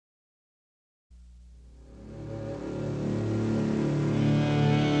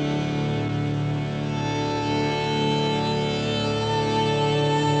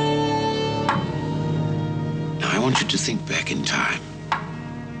to think back in time.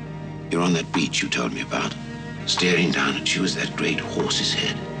 You're on that beach you told me about. Staring down at you as that great horse's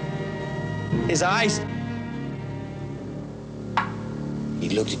head. His eyes. He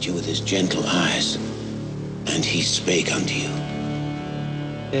looked at you with his gentle eyes, and he spake unto you.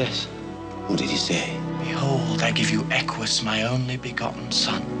 Yes. What did he say? Behold, I give you EQUUS, my only begotten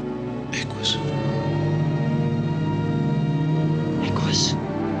son. EQUUS. EQUUS.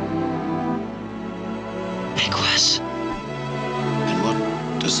 EQUUS. And what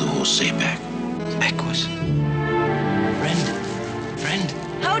does the horse say back? EQUUS. Friend.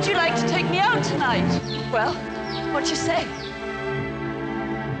 How would you like to take me out tonight? Well, what'd you say?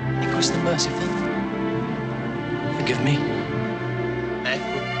 EQUUS the merciful. Forgive me.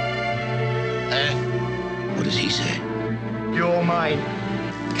 What does he say? You're mine.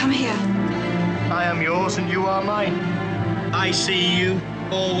 Come here. I am yours and you are mine. I see you,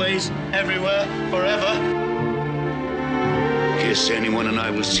 always, everywhere, forever. Kiss anyone and I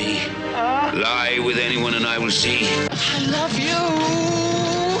will see. Lie with anyone and I will see. I love you.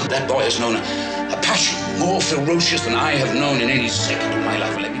 That boy has known a passion more ferocious than I have known in any second of my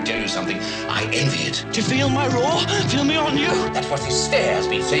life. And let me tell you something, I envy it. Do you feel my roar? Feel me on you? That's what this stare has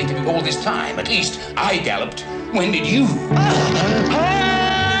been saying to me all this time. At least I galloped. When did you?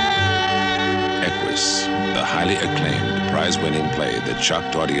 EQUUS, the highly acclaimed, prize-winning play that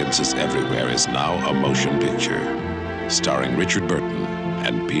shocked audiences everywhere, is now a motion picture. Starring Richard Burton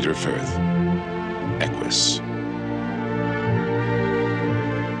and Peter Firth. EQUUS.